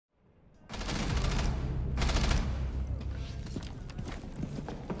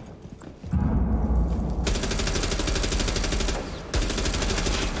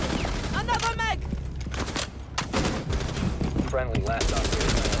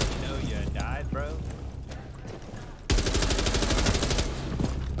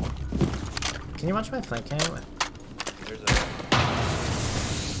Can you watch my flank cam? There's a... I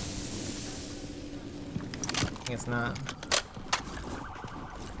think it's not.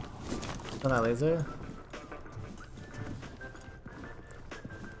 Oh, that laser?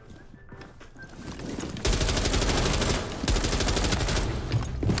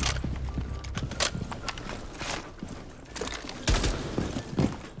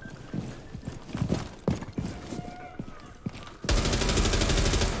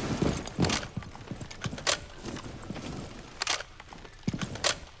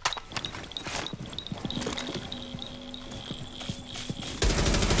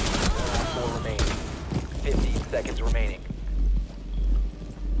 Seconds remaining.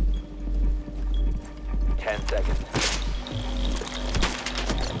 10 seconds.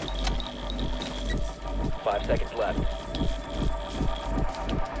 5 seconds left.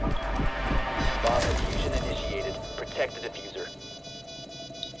 Bomb diffusion initiated. Protect the diffuser.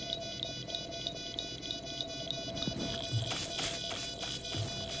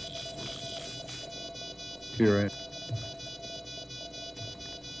 You're right.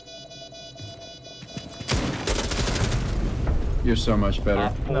 You're so much better.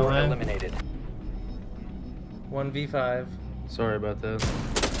 Op 4 No way. eliminated. 1v5. Sorry about that.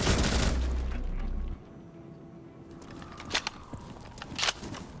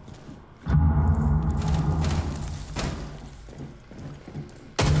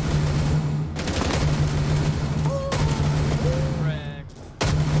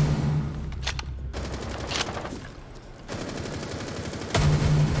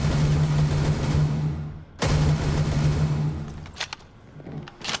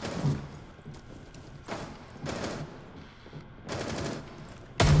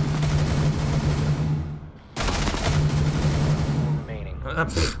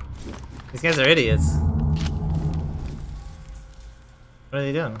 These guys are idiots. What are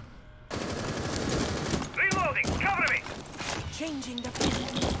they doing? Reloading! Cover me! Changing the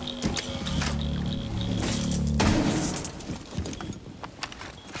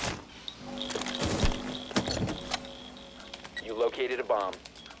You located a bomb.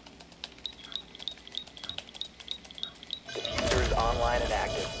 Diffuser is online and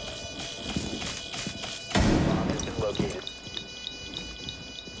active. Bomb has been located.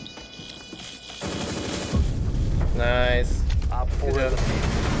 Nice. Op 4 Good job.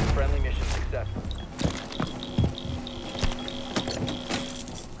 eliminated. Friendly mission successful.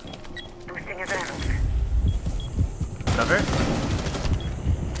 Boosting adrenaline. Cover?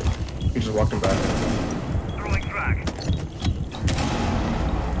 He's just walking back. Throwing frag.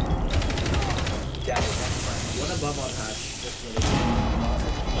 Down to one friend. One above on hatch. Just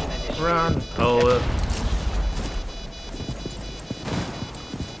really Run. Oh.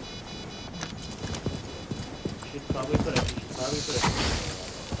 should probably put a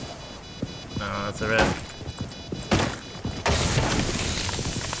No, that's a red.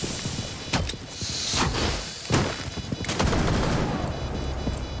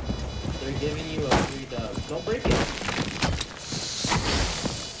 They're giving you a free dub. Don't break it.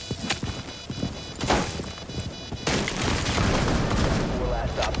 Four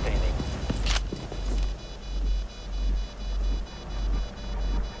last stop standing.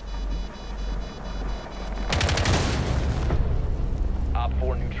 Op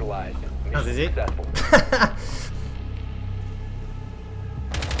 4 neutralized. That was Mission easy. successful.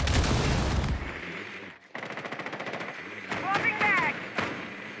 Swapping back!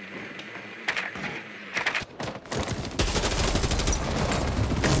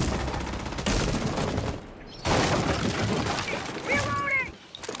 Reloading!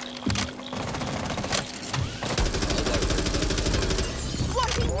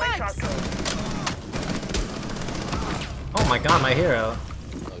 Swapping One knives! shot. Oh my god, my hero.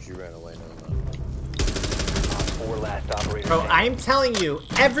 Oh, she ran away. No. Op 4 last operator. Bro, standing. I'm telling you,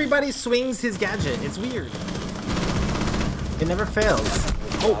 everybody swings his gadget. It's weird. It never fails.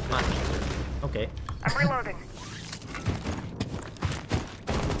 Oh, my. Okay. I'm reloading.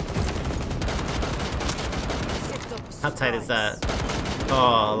 How tight is that?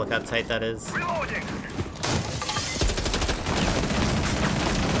 Oh, look how tight that is. Reloading!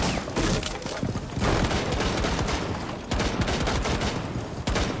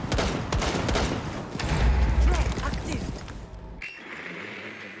 Active.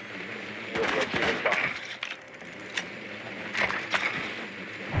 You have located bomb.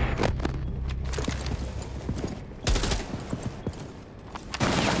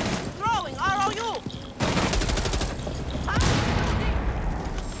 Throwing ROU.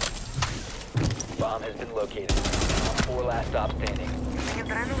 Bomb has been located. Op 4 last stop standing. Using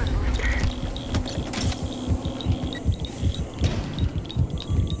adrenaline boost.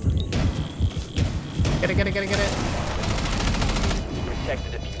 it. Protect the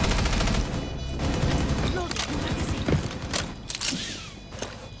diffuser. Loading magazine.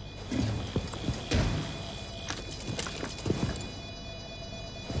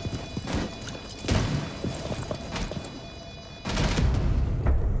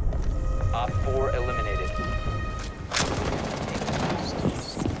 Op 4 eliminated.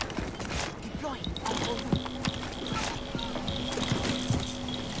 Deploying.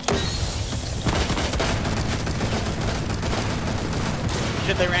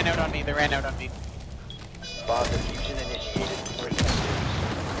 Shit, they ran out on me. Bomb diffusion initiated.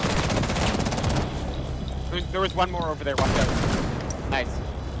 There was one more over there. Watch out. Nice.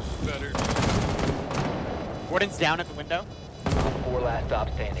 Better. Warden's down at the window. Op 4 last stop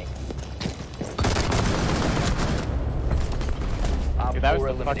standing. Op Dude, that 4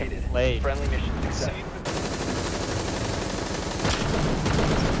 was the fucking eliminated. play. Friendly mission success.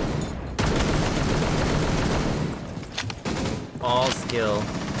 All skill.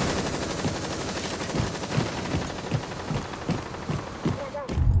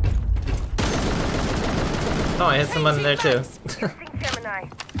 Oh, I hit someone there too. Using Gemini.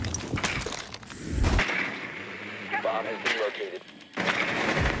 Bomb has been located.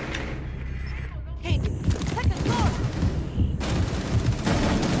 Hey, second floor.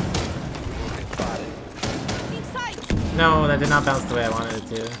 Spotted. Inside. No, that did not bounce the way I wanted it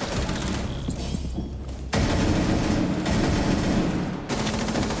to.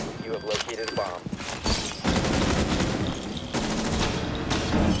 You have located a bomb.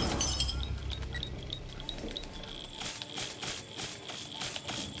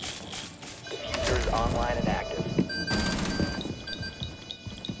 Diffuser is online and active.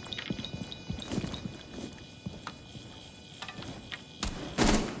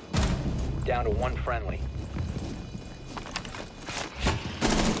 Down to one friendly.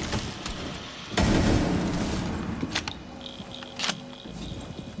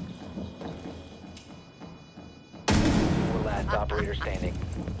 Four last operator standing.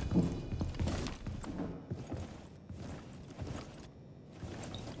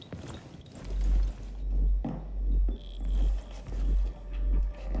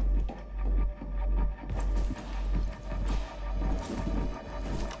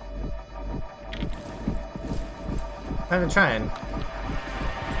 Not even trying.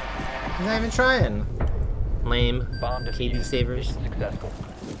 Not even trying. Lame. Bomb KD defused. savers. Mission successful.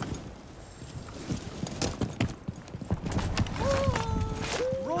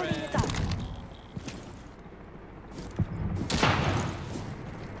 Rolling it up.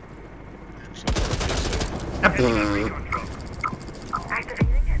 Activating adrenaline.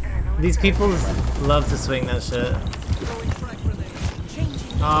 These people love to swing that shit.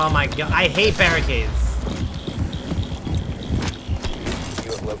 Changing. Oh my god, I hate barricades.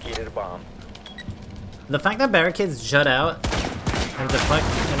 You have located a bomb. The fact that barricades jut out and deflect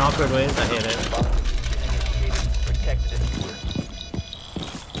in awkward ways, I hate it. Bomb initiated. Protect the diffuser.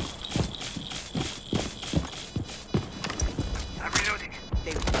 I'm reloading.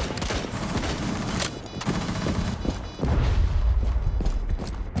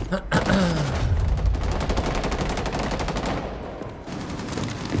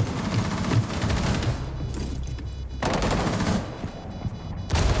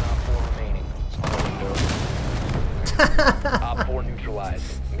 Op 4 remaining. Op 4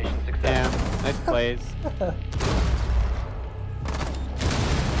 neutralized. Mission Damn. successful. Nice plays.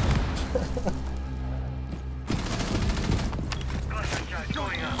 Cluster charge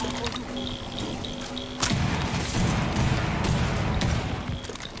going up.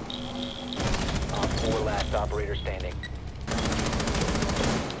 Op 4 last operator standing.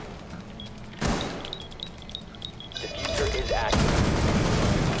 Diffuser is active.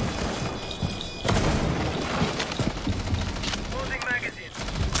 Closing magazine.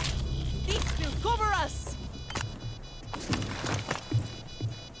 This will cover us.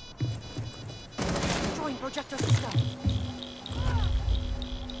 Drawing projector system.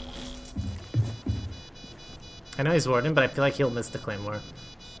 I know he's Warden, but I feel like he'll miss the Claymore.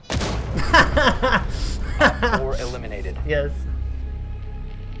 Op 4 eliminated. Yes.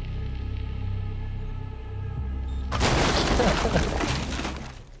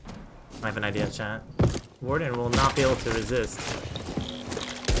 I have an idea, chat. Warden will not be able to resist.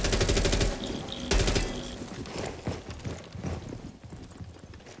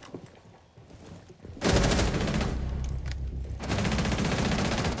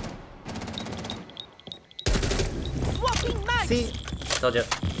 Swapping mags. See? Told you.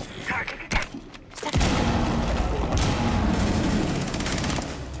 Target detected.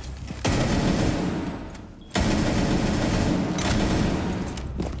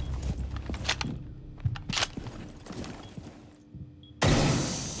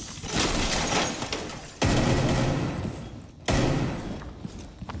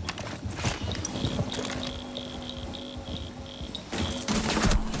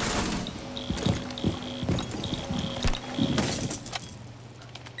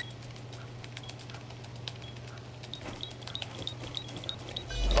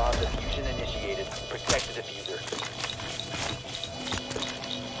 Bomb diffusion initiated. Protect the diffuser.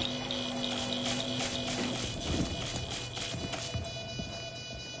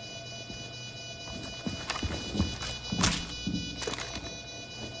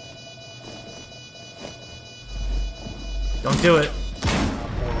 Don't do it.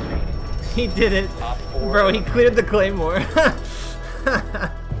 He did it. Bro, he cleared the claymore.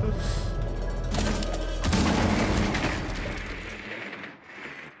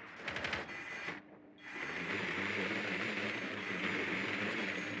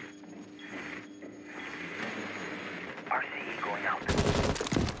 RCE going out.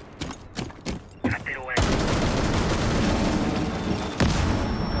 Got it away.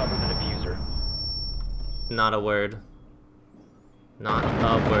 Cover the diffuser. Not a word. Not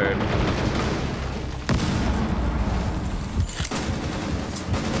a word.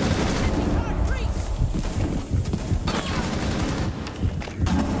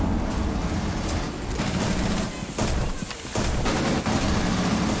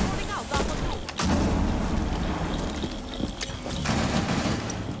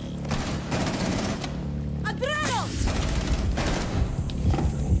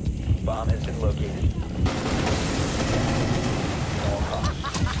 Bomb has been located.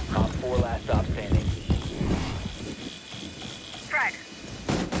 Op 4 last stop standing. Frag.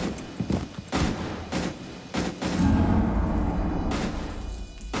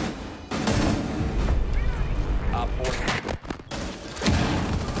 Op 4.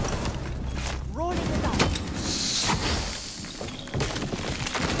 Rolling it out.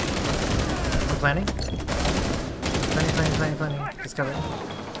 I'm planning. Planning. Just cover it.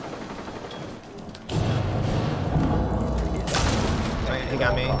 He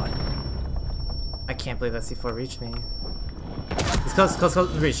got me. I can't believe that C4 reached me. He's close,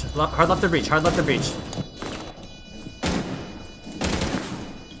 reach. Hard left of breach,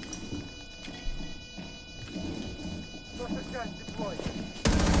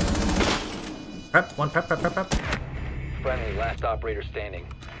 Prep, one prep. Friendly, last operator standing.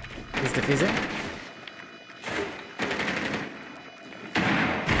 He's defusing.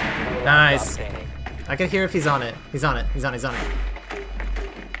 Four last Nice. stop standing. I can hear if he's on it. He's on it. He's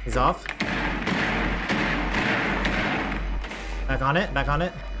off. Back on it.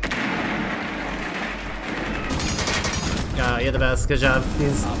 Yeah, you're the best. Good job.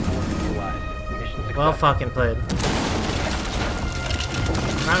 He's Op 4 neutralized. Mission successful. well fucking played.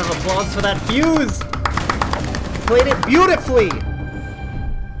 Round of applause for that fuse! Played it beautifully!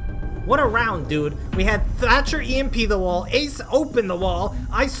 What a round, dude. We had Thatcher EMP the wall, Ace open the wall,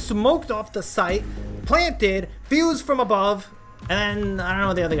 I smoked off the site, planted, fuse from above, and then I don't know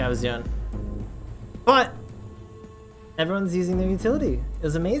what the other guy was doing. But everyone's using their utility. It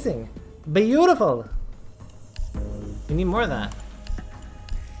was amazing. Beautiful. We need more of that.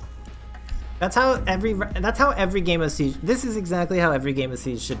 That's how every game of Siege. This is exactly how every game of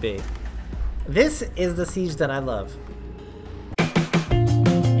Siege should be. This is the Siege that I love.